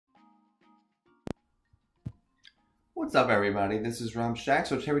What's up, everybody? This is Rob Shack.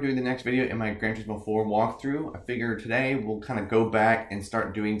 So today we're doing the next video in my Gran Turismo 4 walkthrough. I figure today we'll kind of go back and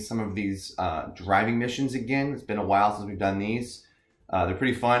start doing some of these driving missions again. It's been a while since we've done these. They're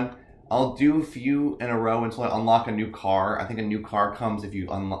pretty fun. I'll do a few in a row until I unlock a new car. I think a new car comes if you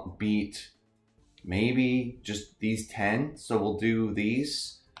beat maybe just these 10. So we'll do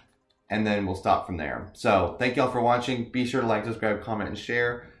these and then we'll stop from there. So thank y'all for watching. Be sure to like, subscribe, comment, and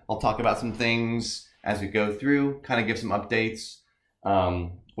share. I'll talk about some things as we go through, kind of give some updates.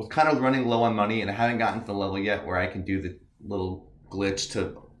 We're kind of running low on money, and I haven't gotten to the level yet where I can do the little glitch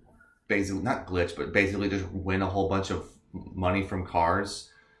to basically, not glitch, but basically just win a whole bunch of money from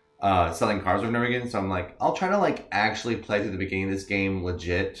cars, selling cars over and over again. So I'm like, I'll try to like actually play through the beginning of this game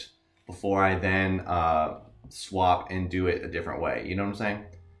legit before I then swap and do it a different way. You know what I'm saying?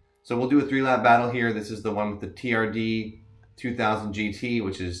 So we'll do a 3-lap battle here. This is the one with the TRD 2000 GT,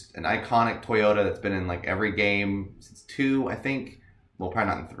 which is an iconic Toyota that's been in like every game since 2, I think. Well,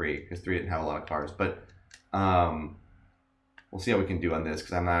 probably not in 3, because 3 didn't have a lot of cars. But we'll see how we can do on this,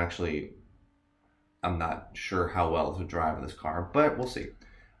 because I'm not sure how well to drive this car, but we'll see.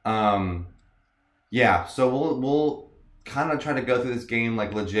 Yeah, so we'll kind of try to go through this game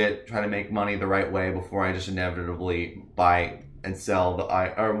like legit, try to make money the right way before I just inevitably buy and sell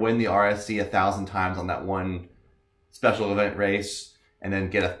or win the RSC 1,000 times on that one special event race and then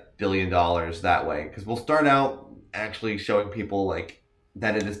get $1 billion that way. Because we'll start out actually showing people like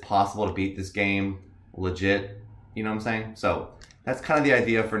that it is possible to beat this game legit. You know what I'm saying? So that's kind of the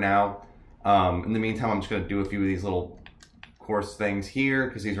idea for now. In the meantime, I'm just going to do a few of these little course things here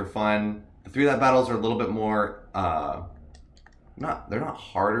because these are fun. The 3-lap battles are a little bit more, they're not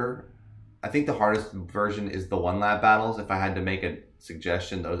harder. I think the hardest version is the 1-lap battles. If I had to make a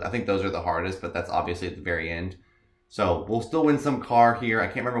suggestion, I think those are the hardest, but that's obviously at the very end. So we'll still win some car here. I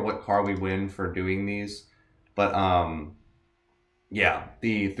can't remember what car we win for doing these. But yeah,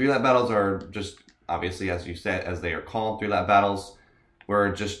 the 3-lap battles are just, obviously, as you said, as they are called, 3-lap battles,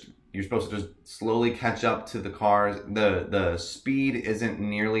 where you're supposed to just slowly catch up to the cars. The speed isn't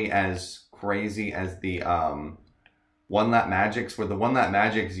nearly as crazy as the 1-lap magics, where the 1-lap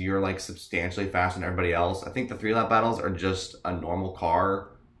magics, you're like substantially faster than everybody else. I think the 3-lap battles are just a normal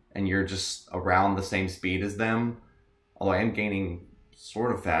car, and you're just around the same speed as them. Although I am gaining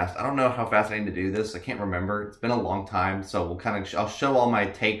sort of fast. I don't know how fast I need to do this. I can't remember. It's been a long time, so I'll show all my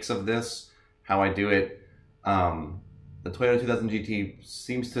takes of this, how I do it. The Toyota 2000 GT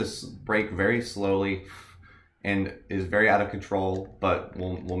seems to brake very slowly and is very out of control, but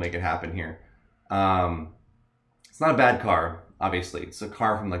we'll make it happen here. It's not a bad car, obviously. It's a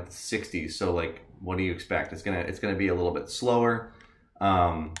car from like the 60s, so like, what do you expect? It's gonna be a little bit slower,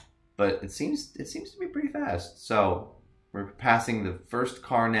 but it seems to be pretty fast. So we're passing the first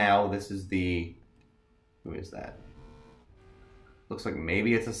car now. This is who is that? Looks like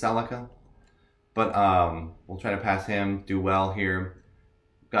maybe it's a Celica, but we'll try to pass him, do well here.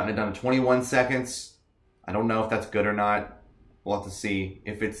 Gotten it done in 21 seconds. I don't know if that's good or not. We'll have to see.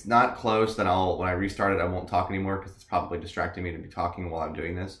 If it's not close, then when I restart it, I won't talk anymore because it's probably distracting me to be talking while I'm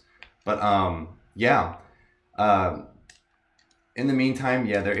doing this. But yeah. In the meantime,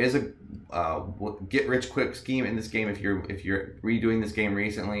 yeah, there is a get-rich-quick scheme in this game. If you're redoing this game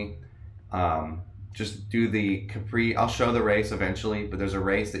recently, just do the Capri. I'll show the race eventually, but there's a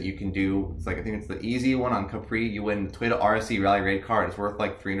race that you can do. It's like, I think it's the easy one on Capri. You win the Toyota RSC Rally Raid car. It's worth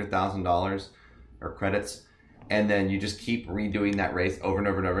like $300,000 or credits, and then you just keep redoing that race over and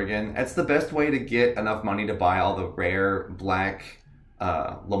over and over again. That's the best way to get enough money to buy all the rare black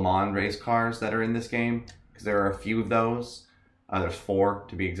Le Mans race cars that are in this game, because there are a few of those. There's 4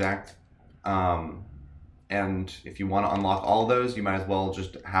 to be exact. And if you want to unlock all of those, you might as well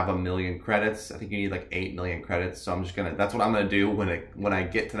just have 1 million credits. I think you need like 8 million credits. So that's what I'm gonna do when I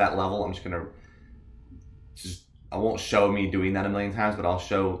get to that level. I'm I won't show me doing that 1 million times, but I'll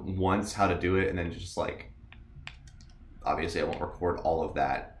show once how to do it, and then just like, obviously I won't record all of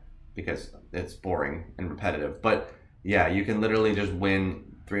that because it's boring and repetitive. But yeah, you can literally just win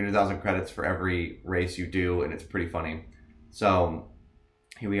 300,000 credits for every race you do, and it's pretty funny. So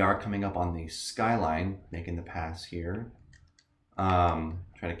here we are coming up on the skyline, making the pass here. Trying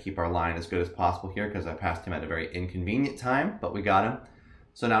to keep our line as good as possible here because I passed him at a very inconvenient time, but we got him.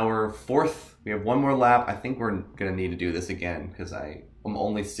 So now we're 4th. We have 1 more lap. I think we're gonna need to do this again because I'm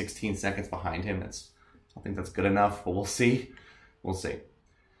only 16 seconds behind him. I don't think that's good enough, but we'll see. We'll see.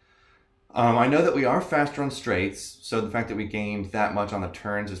 I know that we are faster on straights, so the fact that we gained that much on the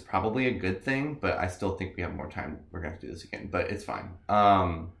turns is probably a good thing, but I still think we have more time. We're going to have to do this again, but it's fine.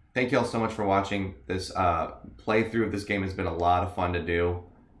 Thank you all so much for watching. This playthrough of this game has been a lot of fun to do.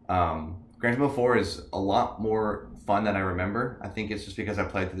 Gran Turismo 4 is a lot more fun than I remember. I think it's just because I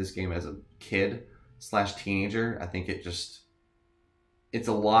played through this game as a kid / teenager. I think it's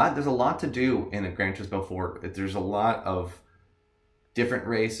a lot. There's a lot to do in a Gran Turismo 4. There's a lot of different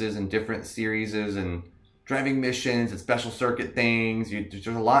races and different series and driving missions and special circuit things. There's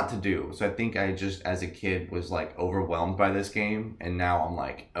a lot to do. So I think I just, as a kid, was like overwhelmed by this game. And now I'm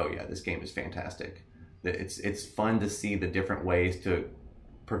like, oh yeah, this game is fantastic. It's fun to see the different ways to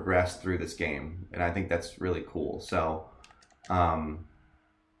progress through this game. And I think that's really cool. So,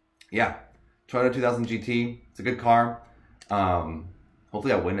 yeah. Toyota 2000 GT. It's a good car.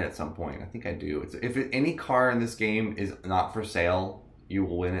 Hopefully I win it at some point. I think I do. If any car in this game is not for sale, you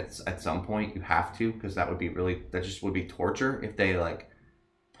will win it at some point. You have to, because that just would be torture if they like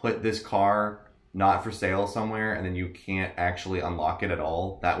put this car not for sale somewhere and then you can't actually unlock it at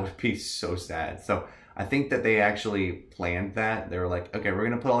all. That would be so sad. So I think that they actually planned that. They were like, okay, we're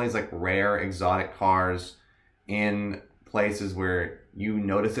gonna put all these like rare exotic cars in places where you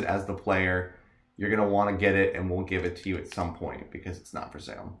notice it as the player. You're going to want to get it, and we'll give it to you at some point because it's not for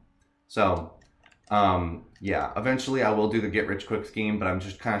sale. So, yeah, eventually I will do the get rich quick scheme, but I'm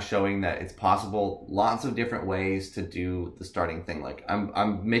just kind of showing that it's possible. Lots of different ways to do the starting thing. Like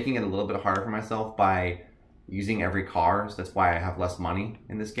I'm making it a little bit harder for myself by using every car. So that's why I have less money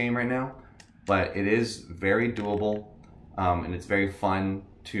in this game right now. But it is very doable, and it's very fun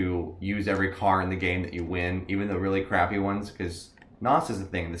to use every car in the game that you win, even the really crappy ones, because NOS is a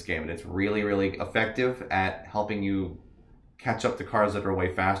thing in this game, and it's really, really effective at helping you catch up to cars that are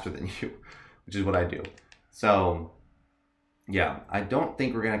way faster than you, which is what I do. So, yeah, I don't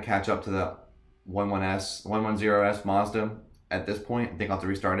think we're going to catch up to the 110S Mazda at this point. I think I'll have to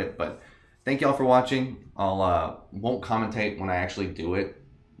restart it, but thank y'all for watching. I'll won't commentate when I actually do it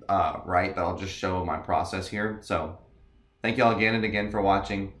right, but I'll just show my process here. So, thank y'all again and again for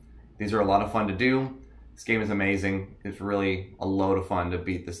watching. These are a lot of fun to do. This game is amazing. It's really a load of fun to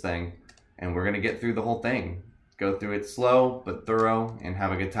beat this thing. And we're going to get through the whole thing. Go through it slow but thorough and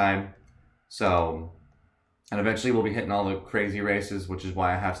have a good time. So, and eventually we'll be hitting all the crazy races, which is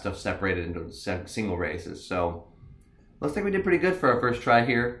why I have stuff separated into single races. So, looks like we did pretty good for our first try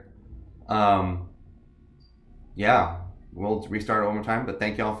here. Yeah, we'll restart it one more time. But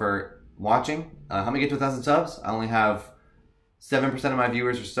thank y'all for watching. How many get to 1,000 subs? I only have 7% of my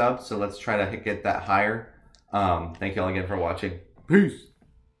viewers are subs, so let's try to get that higher. Thank y'all again for watching. Peace.